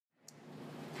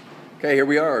Okay, here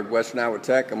we are at Western Iowa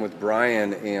Tech. I'm with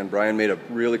Brian, and Brian made a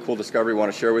really cool discovery I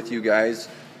want to share with you guys.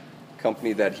 A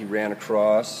company that he ran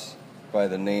across by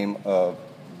the name of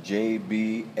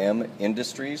JBM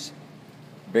Industries.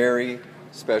 Very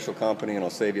special company, and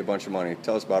it'll save you a bunch of money.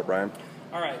 Tell us about it, Brian.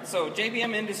 All right, so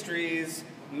JBM Industries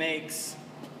makes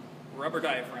rubber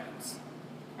diaphragms.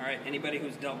 All right, anybody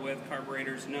who's dealt with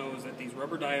carburetors knows that these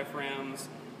rubber diaphragms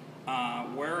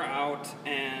wear out,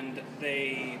 and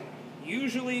they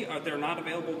usually they're not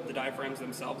available, the diaphragms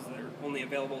themselves. They're only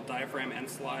available diaphragm and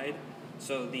slide.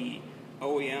 So the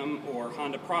OEM or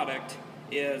Honda product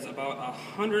is about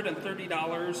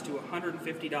 $130 to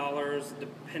 $150,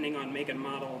 depending on make and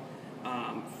model,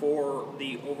 for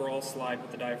the overall slide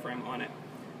with the diaphragm on it.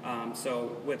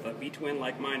 So with a V-twin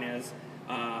like mine is,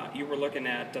 you were looking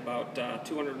at about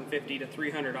 $250 to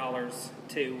 $300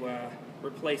 to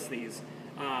replace these.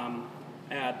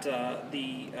 At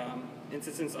the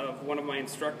instance of one of my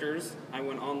instructors, I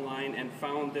went online and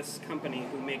found this company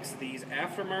who makes these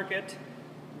aftermarket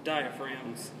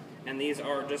diaphragms. And these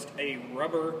are just a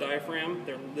rubber diaphragm.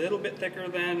 They're a little bit thicker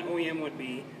than OEM would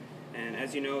be. And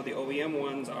as you know, the OEM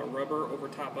ones are rubber over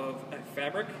top of a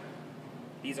fabric.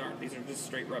 These aren't. These are just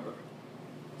straight rubber.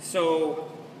 So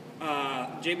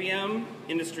JBM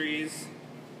Industries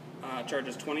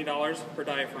charges $20 per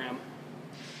diaphragm.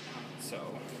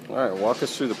 All right, walk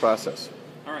us through the process.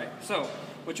 All right, so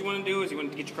what you want to do is you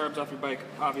want to get your carbs off your bike,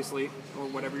 obviously, or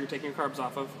whatever you're taking your carbs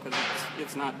off of, because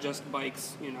it's not just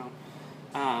bikes, you know.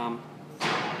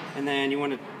 And then you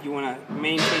want to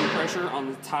maintain pressure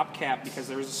on the top cap, because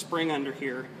there's a spring under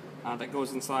here that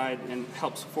goes inside and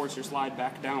helps force your slide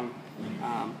back down.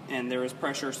 And there is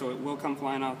pressure, so it will come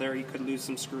flying out there. You could lose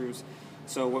some screws.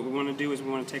 So what we want to do is we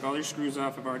want to take all your screws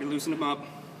off. I've already loosened them up.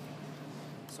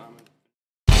 So I'm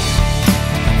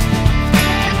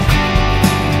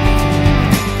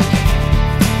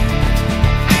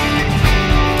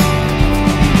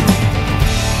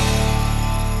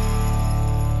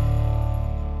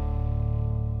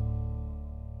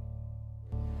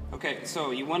Okay, so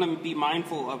you want to be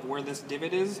mindful of where this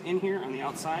divot is in here on the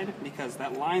outside, because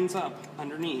that lines up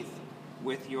underneath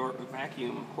with your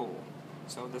vacuum hole.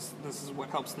 So this is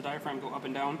what helps the diaphragm go up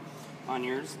and down on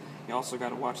yours. You also got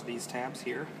to watch these tabs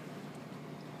here.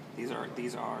 These are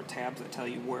tabs that tell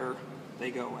you where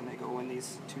they go, and they go in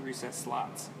these two recessed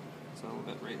slots. So a little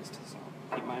bit raised, so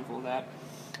keep mindful of that.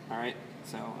 All right,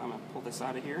 so I'm going to pull this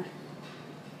out of here.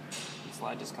 The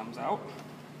slide just comes out.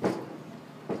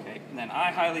 Okay, and then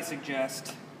I highly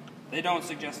suggest, they don't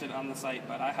suggest it on the site,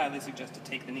 but I highly suggest to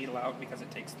take the needle out, because it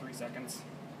takes 3 seconds.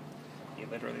 You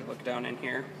literally look down in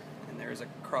here, and there's a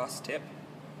cross tip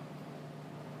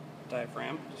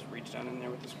diaphragm. Just reach down in there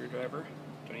with the screwdriver.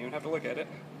 Don't even have to look at it.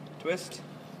 Twist,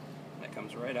 and it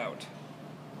comes right out.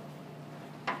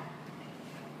 And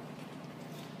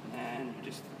then you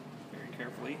just very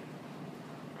carefully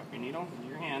drop your needle into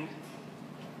your hand,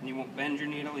 and you won't bend your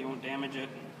needle, you won't damage it.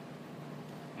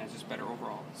 And it's just better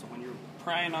overall. So when you're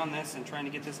prying on this and trying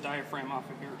to get this diaphragm off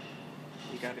of here,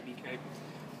 you got to be careful.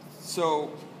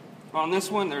 So on this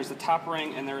one, there's a top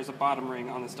ring and there is a bottom ring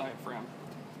on this diaphragm.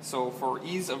 So for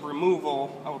ease of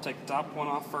removal, I will take the top one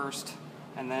off first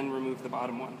and then remove the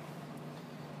bottom one.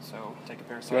 So take a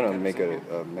pair of You want to make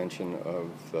a mention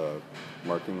of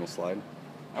marking the slide?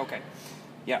 Okay.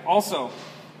 Yeah, also,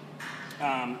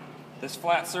 this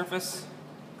flat surface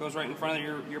goes right in front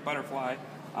of your butterfly.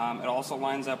 It also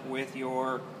lines up with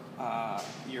your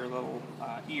little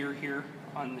ear here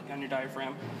on your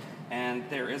diaphragm, and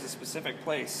there is a specific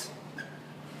place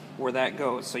where that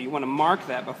goes. So you want to mark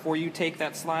that before you take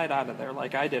that slide out of there,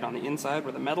 like I did on the inside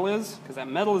where the metal is, because that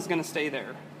metal is going to stay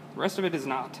there. The rest of it is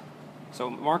not. So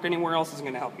mark anywhere else is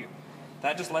going to help you.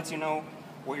 That just lets you know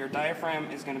where your diaphragm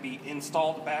is going to be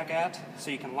installed back at, so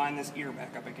you can line this ear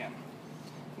back up again.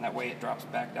 And that way it drops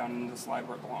back down into the slide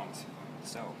where it belongs.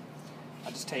 So I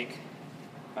just take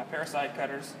my pair of side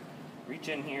cutters, reach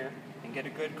in here, and get a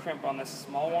good crimp on this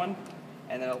small one,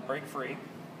 and then it'll break free,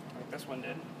 like this one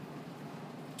did.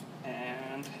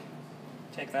 And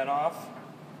take that off,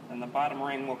 and the bottom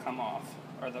ring will come off,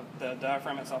 or the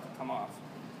diaphragm itself will come off.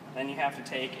 Then you have to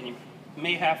take, and you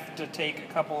may have to take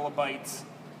a couple of bites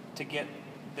to get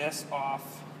this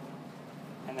off,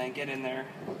 and then get in there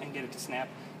and get it to snap.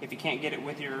 If you can't get it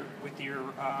with your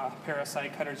pair of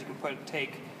side cutters, you can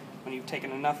when you've taken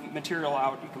enough material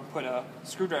out, you can put a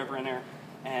screwdriver in there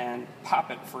and pop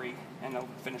it free, and it'll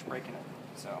finish breaking it.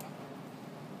 So,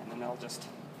 and then they'll just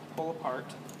pull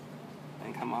apart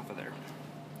and come off of there.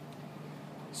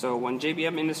 So when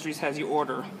JBM Industries has you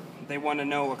order, they want to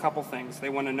know a couple things. They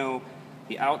want to know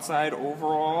the outside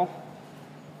overall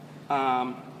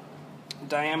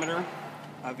diameter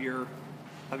of your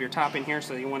topping here.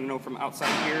 So you want to know from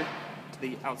outside here to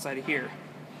the outside of here.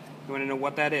 You want to know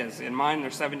what that is. In mine,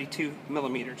 they're 72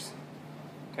 millimeters.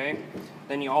 Okay.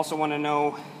 Then you also want to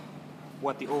know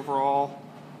what the overall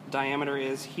diameter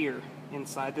is here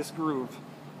inside this groove,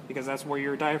 because that's where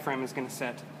your diaphragm is going to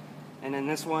set. And in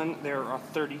this one, there are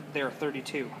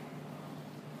 32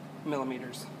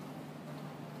 millimeters.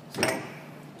 So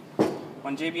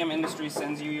when JBM Industries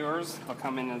sends you yours, they'll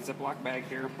come in a Ziploc bag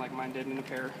here, like mine did in a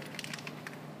pair.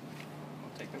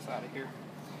 I'll take this out of here.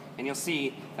 And you'll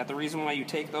see that the reason why you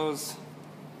take those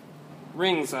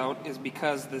rings out is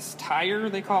because this tire,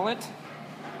 they call it,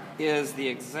 is the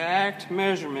exact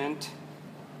measurement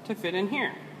to fit in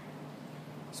here.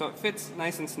 So it fits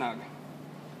nice and snug.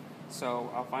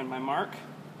 So I'll find my mark,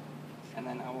 and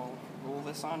then I will roll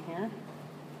this on here.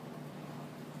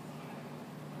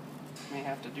 May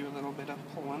have to do a little bit of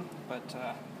pulling, but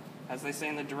as they say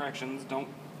in the directions, don't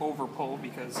over pull,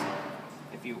 because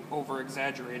if you over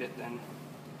exaggerate it, then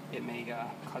it may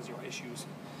cause you issues.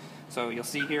 So you'll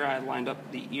see here I lined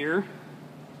up the ear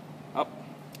up,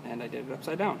 and I did it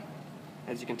upside down.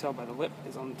 As you can tell by the lip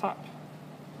is on the top.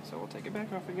 So we'll take it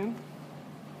back off again,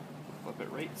 flip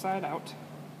it right side out,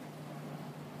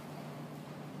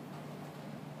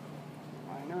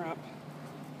 line her up,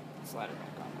 slide her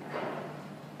back on there.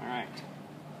 Alright,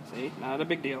 see, not a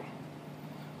big deal.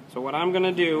 So what I'm going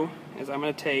to do is I'm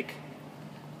going to take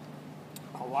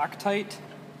a Loctite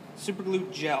super glue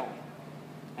gel,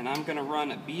 and I'm going to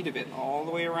run a bead of it all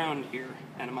the way around here,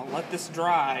 and I'm going to let this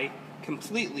dry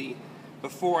completely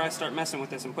before I start messing with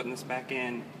this and putting this back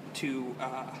into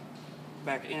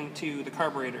the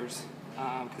carburetors,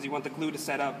 because you want the glue to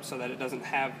set up so that it doesn't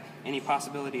have any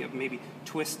possibility of maybe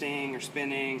twisting or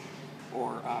spinning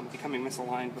or becoming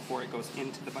misaligned before it goes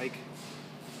into the bike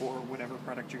or whatever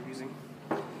product you're using.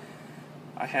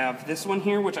 I have this one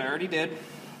here, which I already did,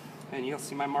 and you'll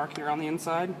see my mark here on the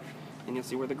inside, and you'll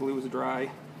see where the glue is dry,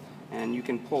 and you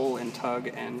can pull and tug,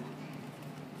 and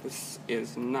this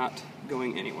is not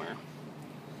going anywhere.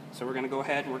 So we're going to go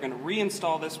ahead and we're going to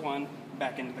reinstall this one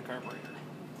back into the carburetor.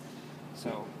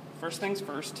 So first things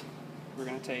first, we're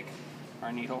going to take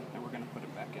our needle and we're going to put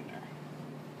it back in there.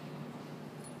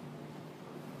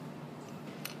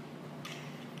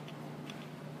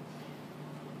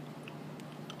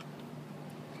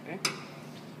 Okay,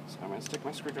 so I'm going to stick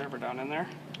my screwdriver down in there,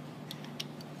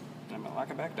 and I'm going to lock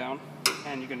it back down,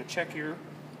 and you're going to check here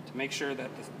to make sure that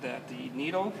the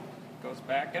needle goes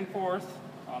back and forth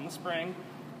on the spring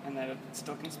and that it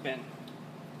still can spin.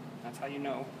 That's how you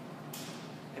know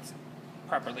it's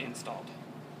properly installed.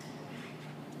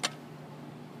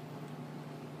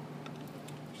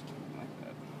 Just like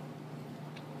that.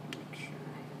 Make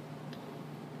sure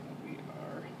that we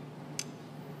are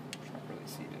properly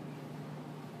seated.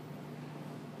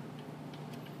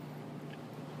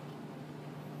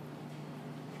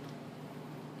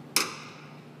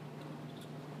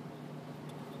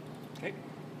 Okay,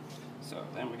 so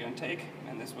then we're going to take,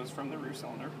 and this was from the rear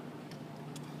cylinder,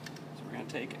 so we're going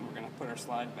to take and we're going to put our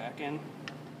slide back in,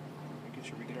 making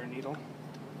sure we get our needle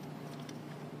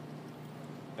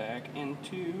back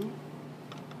into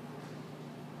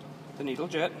the needle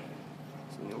jet.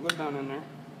 So the needle goes down in there,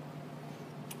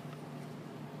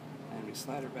 and we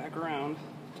slide her back around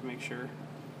to make sure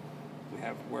we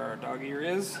have where our dog ear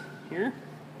is here.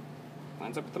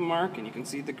 Lines up with the mark, and you can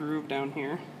see the groove down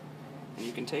here. And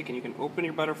you can take and you can open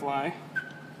your butterfly,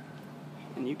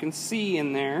 and you can see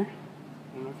in there,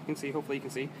 I don't know if you can see, hopefully you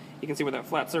can see where that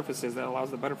flat surface is that allows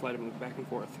the butterfly to move back and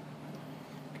forth.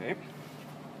 Okay,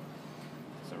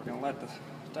 so we're going to let the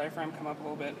diaphragm come up a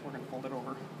little bit, we're going to fold it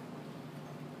over.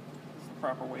 This is the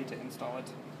proper way to install it.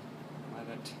 Let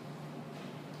it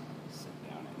sit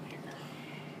down in here.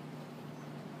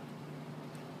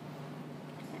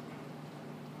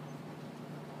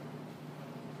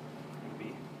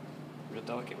 Real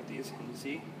delicate with these, and you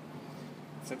see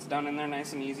it sits down in there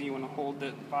nice and easy. You want to hold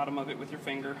the bottom of it with your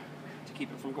finger to keep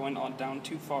it from going on down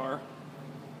too far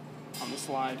on the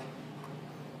slide.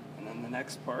 And then the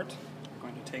next part, we're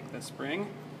going to take the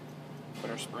spring, put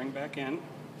our spring back in,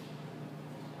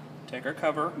 take our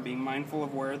cover, being mindful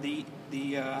of where the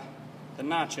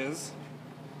notch is.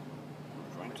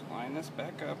 We're going to line this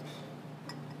back up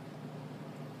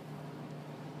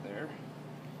there.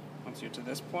 Once you're to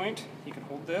this point, you can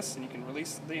hold this and you can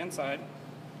release the inside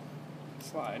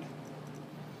slide,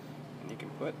 and you can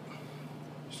put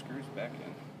your screws back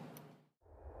in.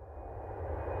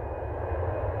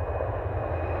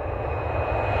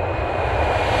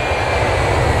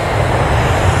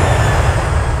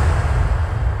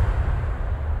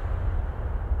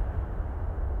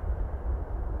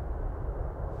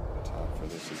 The top for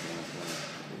this is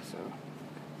So,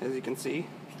 as you can see,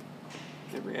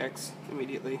 it reacts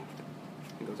immediately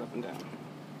and goes up and down.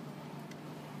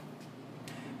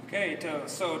 Okay,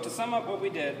 so to sum up what we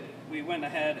did, we went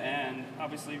ahead and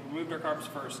obviously removed our carbs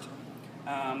first.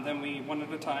 Then we, one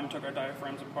at a time, took our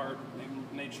diaphragms apart. We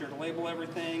made sure to label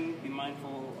everything, be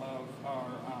mindful of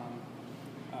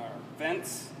our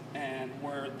vents and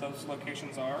where those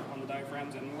locations are on the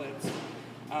diaphragms and lids.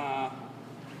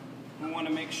 We want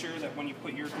to make sure that when you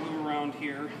put your glue around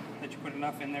here, that you put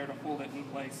enough in there to hold it in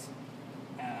place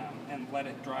and let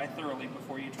it dry thoroughly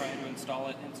before you try to install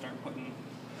it and start putting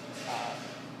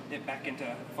it back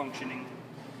into functioning.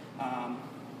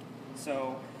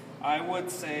 So I would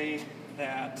say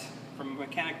that from a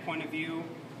mechanic point of view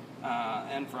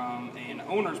and from an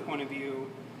owner's point of view,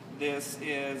 this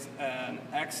is an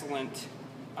excellent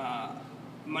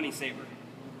money saver.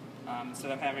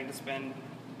 Instead of having to spend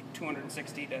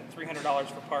 $260 to $300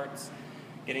 for parts,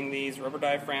 getting these rubber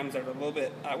diaphragms that are a little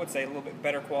bit, I would say, a little bit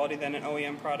better quality than an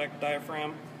OEM product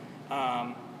diaphragm,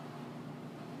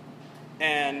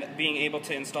 and being able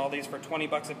to install these for 20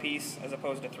 bucks a piece as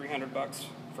opposed to 300 bucks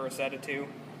for a set of two.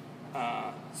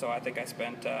 So I think I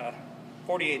spent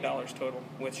 $48 total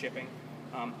with shipping,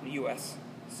 US.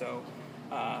 So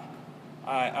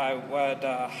I would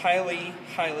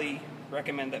highly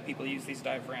recommend that people use these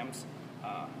diaphragms.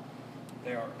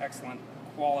 They are excellent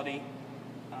quality,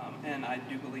 and I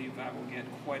do believe I will get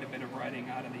quite a bit of riding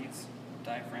out of these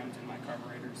diaphragms in my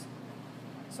carburetors.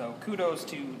 So kudos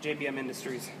to JBM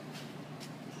Industries.